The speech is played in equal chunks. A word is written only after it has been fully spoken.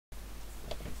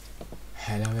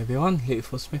Hello everyone,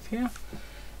 Luther Smith here,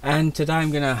 and today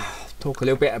I'm going to talk a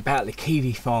little bit about the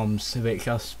Kiwi farms, which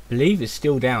I believe is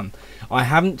still down. I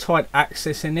haven't tried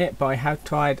accessing it, but I have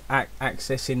tried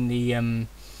accessing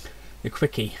the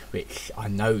Quickie, which I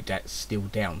know that's still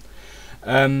down.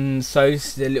 So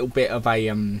this is a little bit of a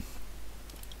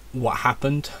what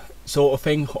happened sort of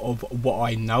thing of what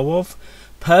I know of.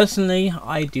 Personally,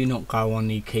 I do not go on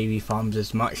the Kiwi farms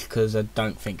as much because I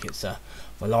don't think it's a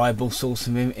reliable source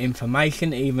of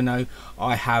information, even though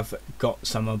I have got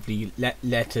some of the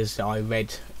letters that I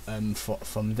read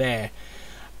from there.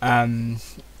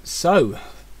 So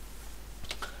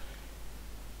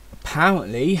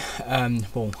apparently,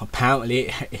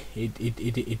 apparently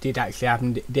it did actually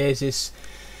happen. There's this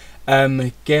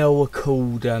girl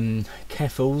called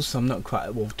Keffels. I'm not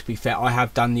quite, well, to be fair, I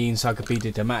have done the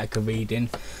Encyclopedia Dramatica reading.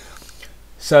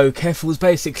 So Keffels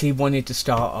basically wanted to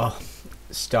start a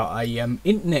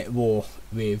internet war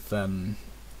with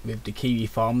the Kiwi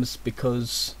farms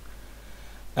because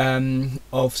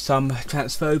of some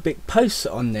transphobic posts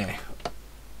on there,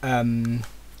 and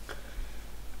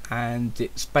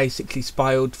it's basically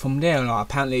spiraled from there. Like,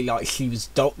 apparently, like, she was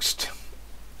doxxed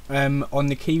on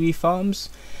the Kiwi farms,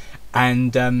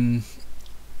 and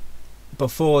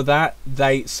before that,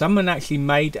 someone actually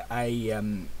made a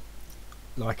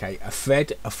like a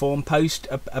thread, a forum post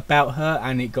about her,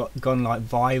 and it gone like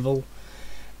viral,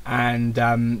 and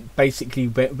basically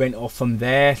went off from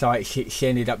there. Like, she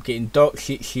ended up getting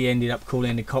doxxed. She ended up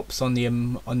calling the cops on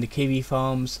the Kiwi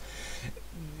farms.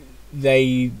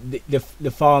 The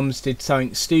farms did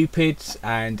something stupid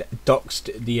and doxed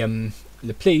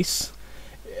the police,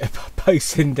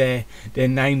 posting their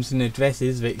names and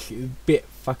addresses, which is a bit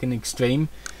fucking extreme.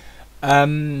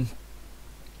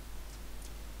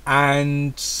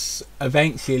 And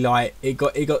eventually, like, it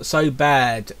got so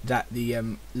bad that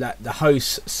the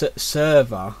host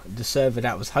server, the server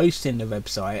that was hosting the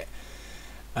website,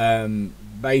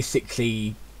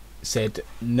 basically said,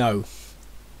 no,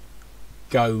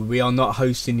 go, we are not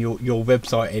hosting your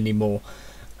website anymore,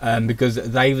 because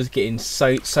they was getting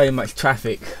so much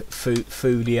traffic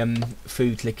through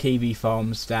the Kiwi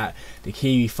farms that the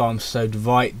Kiwi farms slowed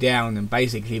right down and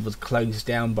basically was closed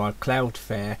down by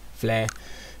Cloudflare,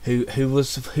 who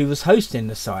was hosting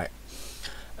the site,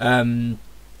 and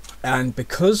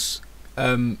because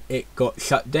it got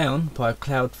shut down by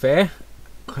Cloudflare,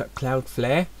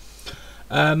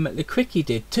 the Quickie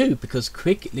did too, because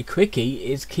the Quickie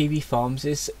is Kiwi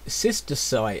Farms' sister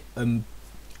site,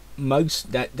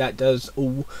 most that does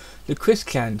all the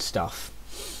CWCki stuff,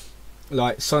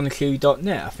 like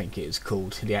Sonicu.net, I think it is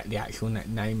called, the actual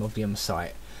name of the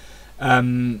site.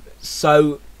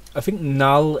 So I think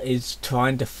Null is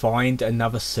trying to find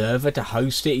another server to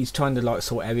host it. He's trying to, like,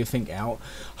 sort everything out.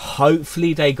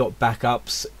 Hopefully they got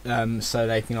backups, so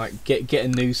they can, like, get a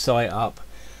new site up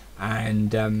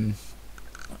and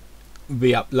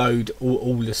re-upload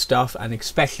all the stuff, and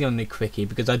especially on the Quickie,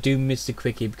 because I do miss the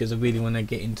Quickie, because I really want to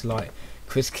get into, like,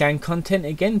 CWCki content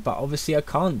again, but obviously I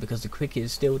can't because the Quickie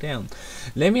is still down.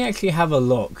 Let me actually have a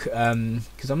look,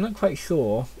 because I'm not quite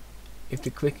sure if the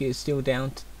Quickie is still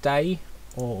down today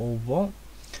or what.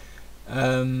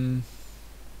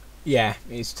 Yeah,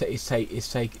 it's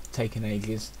taken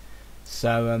ages,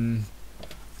 so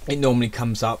it normally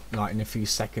comes up like in a few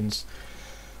seconds.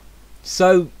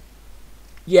 So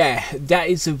yeah, that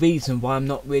is the reason why I'm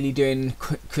not really doing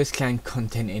CWCki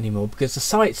content anymore, because the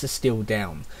sites are still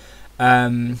down.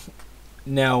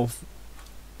 Now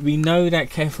we know that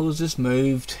Keffels has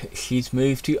moved. She's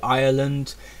moved to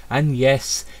Ireland, and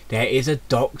yes, there is a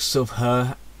dox of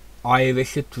her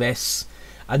Irish address,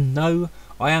 and no,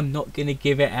 I am not going to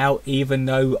give it out, even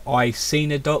though I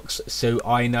seen a dox, so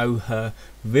I know her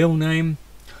real name,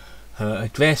 her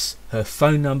address, her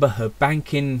phone number, her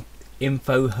banking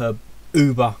info, her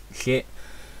Uber shit,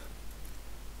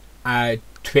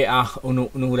 Twitter, and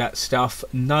all that stuff.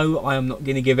 No, I am not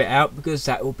going to give it out because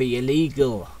that will be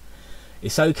illegal.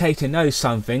 It's okay to know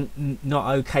something,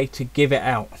 not okay to give it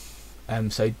out.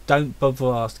 So don't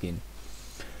bother asking.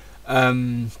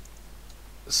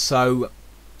 So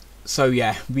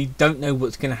yeah, we don't know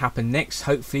what's going to happen next.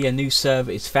 Hopefully a new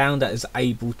server is found that is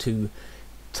able to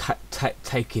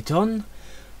take it on,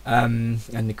 and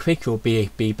the Quickie will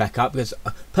be back up, because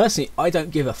personally I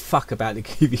don't give a fuck about the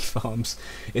Kiwi farms.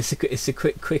 It's a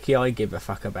Quickie I give a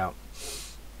fuck about,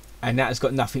 and that has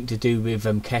got nothing to do with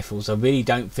Keffels. I really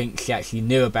don't think she actually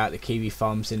knew about the Kiwi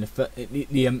farms in the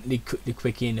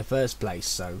Quickie in the first place.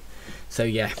 So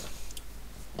yeah.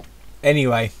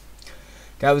 Anyway,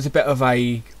 that was a bit of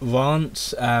a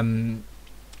rant.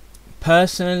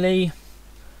 Personally,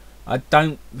 I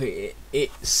don't.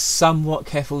 It's somewhat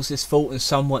Keffel's fault and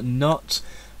somewhat not.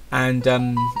 And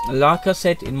like I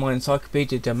said in my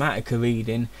Encyclopedia Dramatica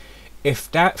reading, if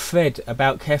that thread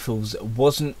about Keffels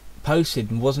wasn't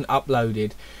posted and wasn't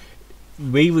uploaded,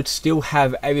 we would still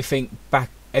have everything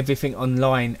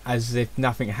online as if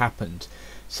nothing happened.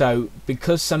 So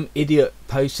because some idiot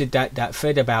posted that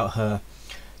thread about her,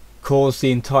 caused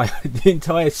the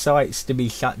entire sites to be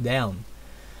shut down.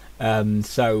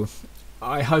 So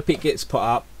I hope it gets put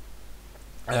up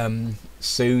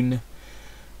soon.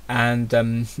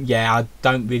 And yeah, I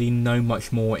don't really know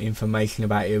much more information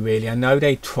about it really. I know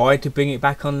they tried to bring it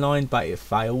back online, but it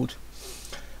failed.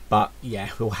 But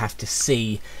yeah, we'll have to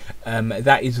see.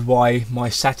 That is why my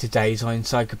Saturdays are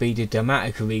Encyclopedia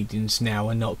Dramatica readings now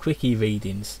and not Quickie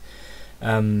readings.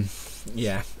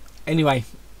 Yeah. Anyway,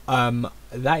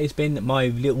 that has been my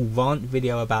little rant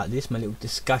video about this, my little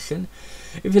discussion.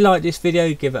 If you like this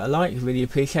video, give it a like, really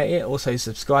appreciate it. Also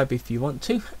subscribe if you want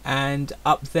to, and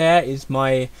up there is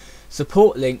my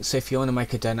support link, so if you want to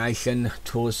make a donation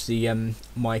towards the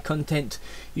my content,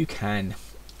 you can.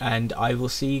 And I will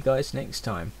see you guys next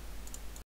time.